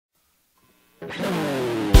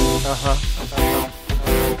Okay.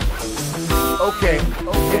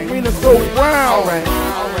 Serena so brown. All right.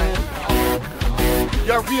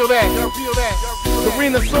 Y'all feel that?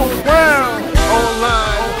 Serena so brown.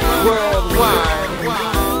 Online, worldwide.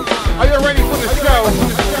 Are you ready for the show?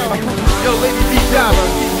 Yo, Lady D Dollar,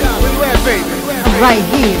 where you at, baby? Right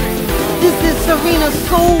here. This is Serena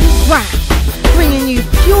Soul Wright, bringing you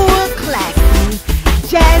pure classic,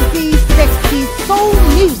 jazzy, sexy soul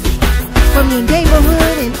music from the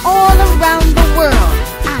neighborhood and all around the world.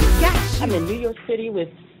 I got you. I'm in New York City with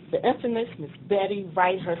the infamous Miss Betty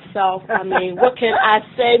Wright herself. I mean, what can I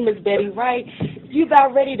say, Miss Betty Wright? You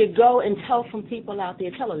about ready to go and tell some people out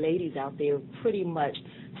there, tell the ladies out there pretty much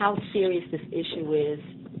how serious this issue is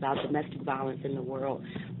about domestic violence in the world.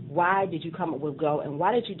 Why did you come up with Go, and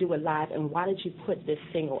why did you do it live, and why did you put this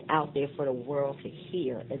single out there for the world to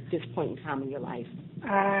hear at this point in time in your life?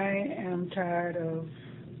 I am tired of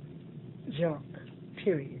junk,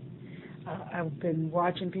 period. I've been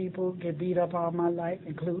watching people get beat up all my life,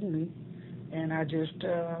 including me, and I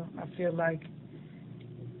feel like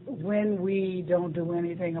when we don't do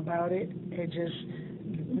anything about it, it just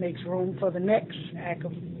makes room for the next act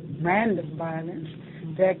of random violence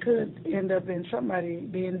that could end up in somebody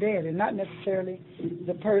being dead, and not necessarily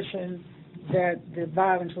the person that the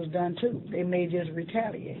violence was done to. They may just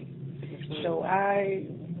retaliate. So I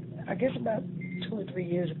guess about 2 or 3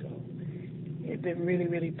 years ago, it'd been really,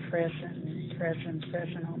 really pressing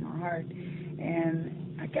on my heart.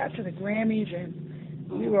 And I got to the Grammys, and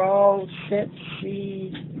we were all set to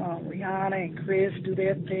see Rihanna and Chris do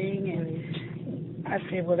their thing, and I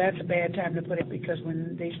said, well, that's a bad time to put it, because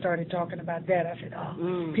when they started talking about that, I said,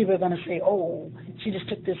 people are going to say, oh, she just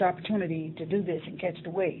took this opportunity to do this and catch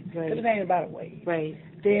the wave. Because it ain't about a wave. Right.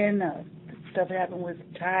 Then stuff happened with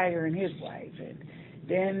Tyre and his wife, and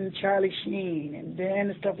then Charlie Sheen, and then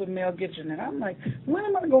the stuff with Mel Gibson. And I'm like, when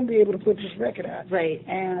am I going to be able to put this record out? Right.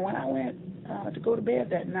 And when I went to go to bed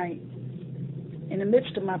that night, in the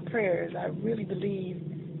midst of my prayers, I really believe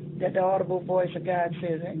that the audible voice of God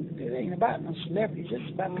says, it ain't about no celebrities.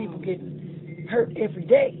 It's about people getting hurt every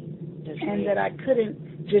day. And that I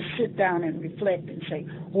couldn't just sit down and reflect and say,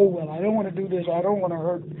 oh, well, I don't want to do this. I don't want to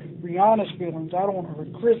hurt Rihanna's feelings. I don't want to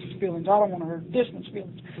hurt Chris's feelings. I don't want to hurt this one's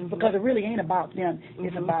feelings. Because it really ain't about them.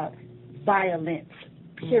 It's about violence,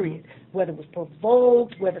 period. Whether it was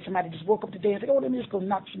provoked, whether somebody just woke up today and said, oh, let me just go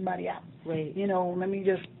knock somebody out. Right. You know, let me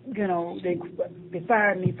just, they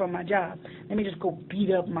fired me from my job. Let me just go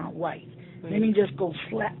beat up my wife. Right. Let me just go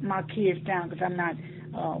slap my kids down because I'm not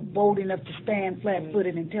bold enough to stand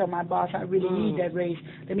flat-footed and tell my boss I really need that raise.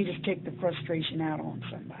 Let me just take the frustration out on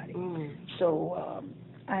somebody. So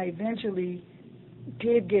I eventually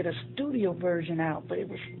did get a studio version out, but it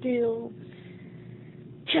was still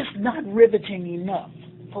just not riveting enough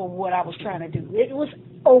for what I was trying to do. It was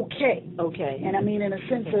okay. Okay. And I mean, in a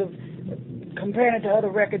sense of comparing it to other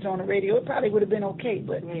records on the radio, it probably would have been okay,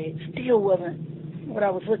 but it still wasn't what I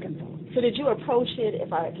was looking for. So did you approach it,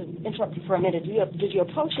 if I can interrupt you for a minute, did you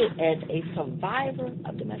approach it as a survivor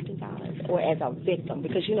of domestic violence or as a victim?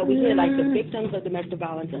 Because, we hear like the victims of domestic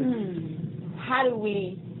violence, and how do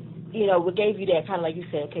we, what gave you that kind of like you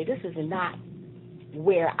said, okay, this is not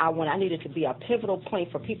where I needed to be a pivotal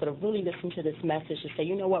point for people to really listen to this message and say,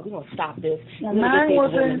 you know what, we're going to stop this. Mine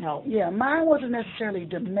wasn't necessarily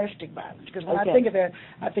domestic violence, because when I think of that,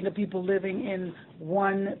 I think of people living in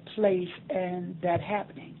one place and that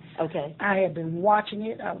happening. Okay. I have been watching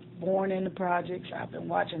it. I was born in the projects. I've been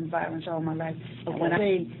watching violence all my life. And when I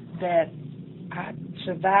say that I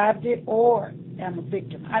survived it or am a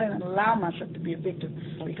victim, I didn't allow myself to be a victim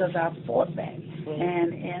because I fought back.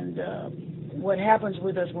 And what happens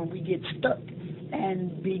with us when we get stuck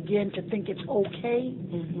and begin to think it's okay,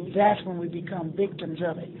 that's when we become victims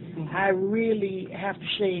of it. I really have to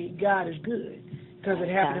say God is good, because it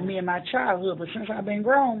happened to me in my childhood, but since I've been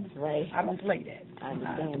grown, I don't play that.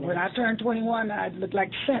 When I turned 21, I looked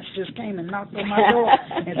like sense just came and knocked on my door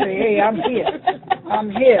and said, hey, I'm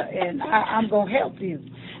here, and I'm going to help you.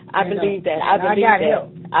 I believe that.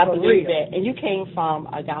 I believe that. And you came from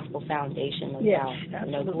a gospel foundation of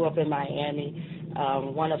grew up in Miami,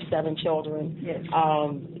 one of 7 children. Yes.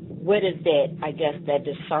 Where does that, I guess, that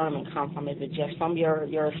discernment come from? Is it just from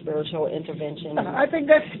your spiritual intervention? I think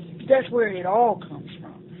that's where it all comes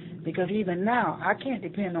from. Because even now, I can't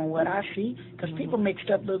depend on what I see, because people make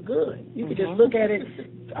stuff look good. You can just look at it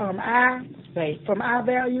from eye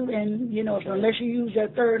value, and, unless you use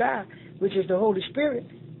that third eye, which is the Holy Spirit,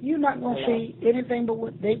 you're not going to see anything but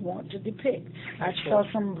what they want to depict. I saw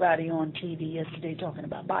somebody on TV yesterday talking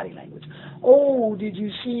about body language. Oh, did you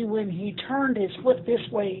see when he turned his foot this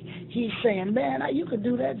way? He's saying, man, you could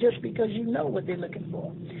do that just because you know what they're looking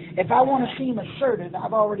for. If I want to seem assertive,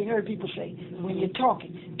 I've already heard people say, when you're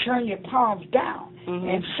talking, turn your palms down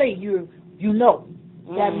and say you know.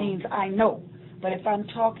 That means I know. But if I'm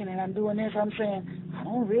talking and I'm doing this, I'm saying, I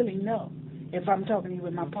don't really know if I'm talking to you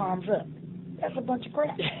with my palms up. That's a bunch of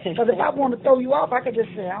crap. Because if I want to throw you off, I could just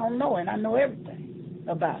say, I don't know, and I know everything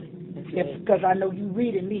about it. Because I know you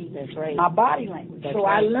reading me, my body language. So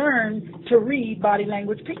I learned to read body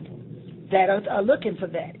language people that are looking for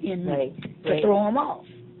that in me to throw them off.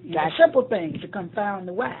 Simple things to confound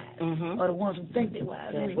the wise, or the ones who think they're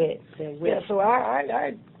wise. Yeah, so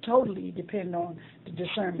I totally depend on the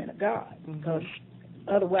discernment of God, because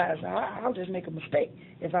otherwise I'll just make a mistake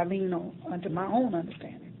if I lean on unto my own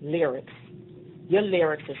understanding. Lyrics. Your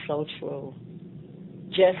lyrics are so true.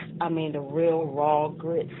 Just, the real raw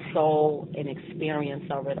grit, soul, and experience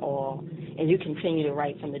of it all. And you continue to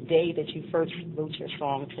write from the day that you first wrote your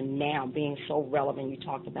song to now, being so relevant. You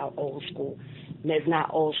talked about old school. And it's not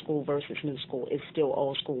old school versus new school. It's still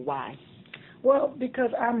old school. Why? Well, because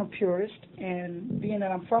I'm a purist, and being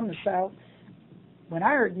that I'm from the South, when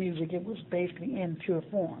I heard music, it was basically in pure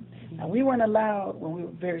form. Now, we weren't allowed, when we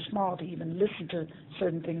were very small, to even listen to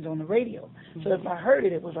certain things on the radio. So if I heard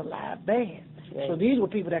it, it was a live band. So these were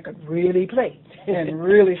people that could really play and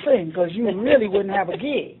really sing, because you really wouldn't have a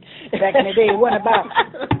gig. Back in the day, it wasn't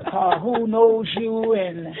about who knows you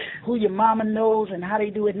and who your mama knows and how they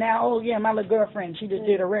do it now. Oh, yeah, my little girlfriend, she just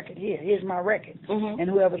did a record. Here's my record. And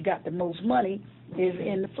whoever's got the most money is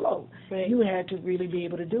in the flow. You had to really be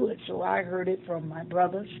able to do it. So I heard it from my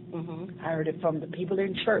brothers. I heard it from the people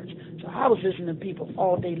in church. So I was listening to people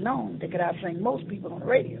all day long that could out-sing most people on the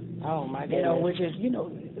radio. Oh, my goodness. Which is,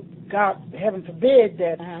 God, heaven forbid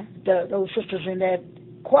that those sisters in that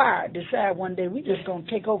choir decide one day we just going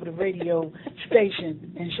to take over the radio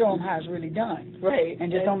station and show them how it's really done.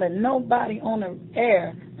 And just don't let nobody on the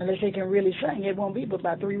air unless they can really sing. It won't be but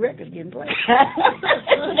about 3 records getting played. That's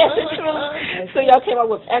true. So y'all came up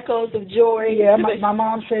with Echoes of Joy. Yeah, my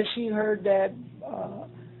mom said she heard that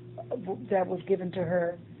that was given to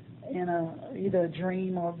her in either a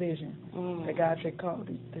dream or a vision. That God said, call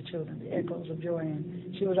the children the Echoes of Joy.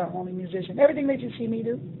 And she was our only musician. Everything that you see me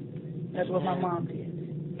do, that's what my mom did.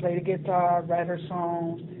 Play the guitar, write her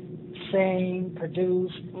songs, sing,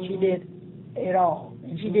 produce. She did it all.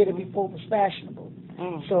 And she did it before it was fashionable.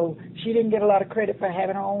 So she didn't get a lot of credit for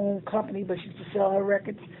having her own company, but she used to sell her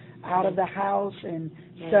records out of the house and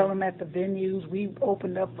sell them at the venues. We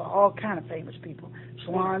opened up for all kind of famous people.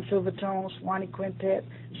 Swan Silvertone, Swanee Quintet,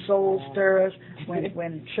 Soul Stirrers,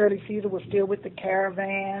 when Shirley Caesar was still with the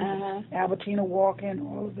Caravan, Albertina Walken,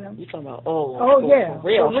 all of them. You talking about yeah, for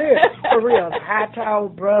real. For real. The Hightower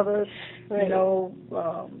Brothers,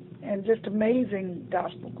 and just amazing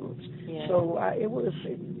gospel groups. So it was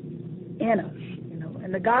in us,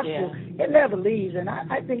 and the gospel, it never leaves, and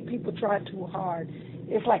I think people try too hard.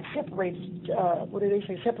 It's like separation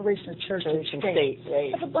of church and state.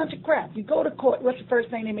 That's a bunch of crap. You go to court, what's the first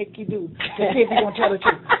thing they make you do to see if you're going to tell the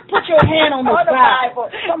truth? Put your hand on the Bible.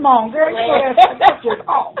 Come on, girl. That's just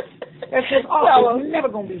off. That's just off. You're never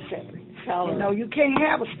going to be separate. You can't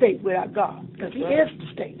have a state without God, because He is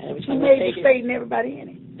the state. He made the state and everybody in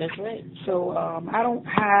it. That's right. So I don't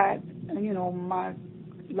hide, my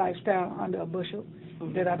lifestyle under a bushel.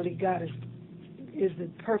 That I believe God is the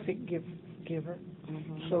perfect giver.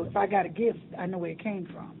 So if I got a gift, I know where it came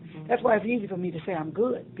from. That's why it's easy for me to say I'm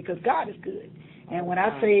good, because God is good. And when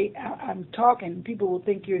I say I'm talking, people will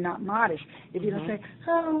think you're not modest. If you don't say,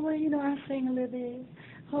 oh, well, I sing a little bit.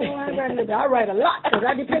 Oh, I write a little bit. I write a lot, because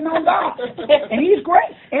I depend on God. And He's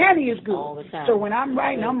great, and He is good. All the time. So when I'm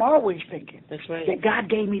writing, I'm always thinking that God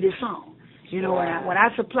gave me this song. When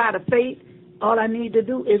I supply the faith, all I need to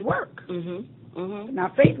do is work.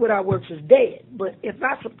 Now, faith without works is dead. But if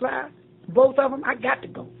I supply both of them, I got to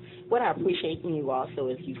go. What I appreciate in you also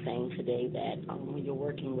is you saying today that when you're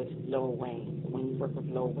working with Lil Wayne, and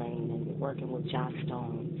you're working with John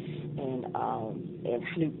Stone and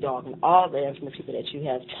Snoop Dogg and all the infamous people that you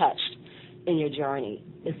have touched in your journey,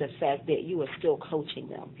 is the fact that you are still coaching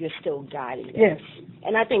them. You're still guiding them. Yes.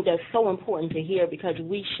 And I think that's so important to hear, because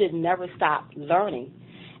we should never stop learning.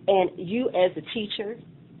 And you as a teacher,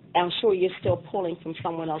 I'm sure you're still pulling from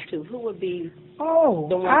someone else, too. Who would be the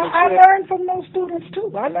one I learned from those students,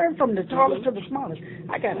 too. I learned from the tallest to the smallest.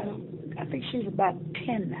 I think she's about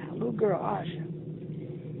 10 now, little girl, Asha.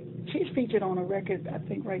 She's featured on a record, I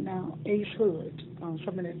think, right now, Ace Hood,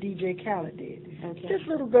 something that DJ Khaled did. This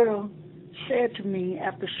little girl said to me,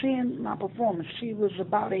 after seeing my performance, she was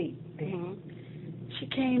about 8 then. She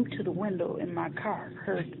came to the window in my car.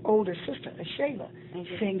 Her older sister, Shayla,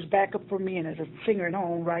 sings backup for me and is a singer in her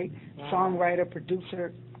own right, songwriter,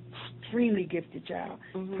 producer, extremely gifted child,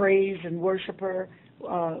 praise and worshiper,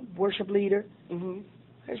 worship leader.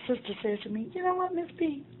 Her sister said to me, you know what, Miss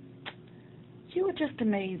B, you are just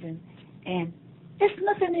amazing. And there's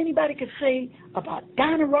nothing anybody could say about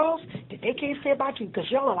Dinah Ross that they can't say about you, because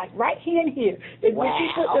y'all are like right here and here. And when she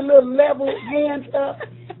put the little level hands up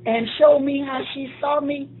and showed me how she saw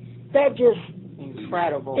me, that just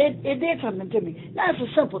incredible. It did something to me. Now, it's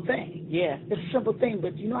a simple thing. Yeah. It's a simple thing,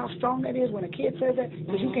 but you know how strong that is when a kid says that?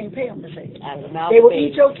 Because you can't pay them to say it. They will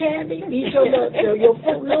eat your candy, eat your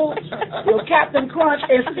Fruit Loops, your Captain Crunch,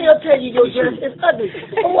 and still tell you your dress is ugly.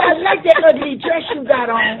 Oh, I like that ugly dress you got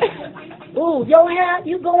on. Ooh, your hair,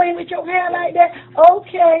 you go in with your hair like that?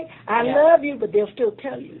 Okay, I love you, but they'll still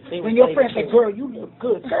tell you. When your friends say, girl, you look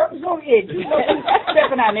good. Girl, go ahead. You know,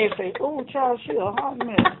 stepping out there and say, ooh, child, she a hot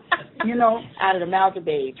man. You know, out of the mouth of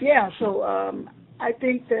babes. Yeah, so I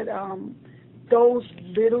think that those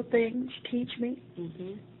little things teach me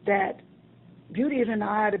that beauty is in the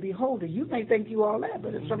eye of the beholder. You may think you all that,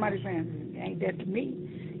 but if somebody's saying, ain't that to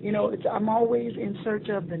me, you know, I'm always in search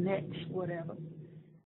of the next whatever.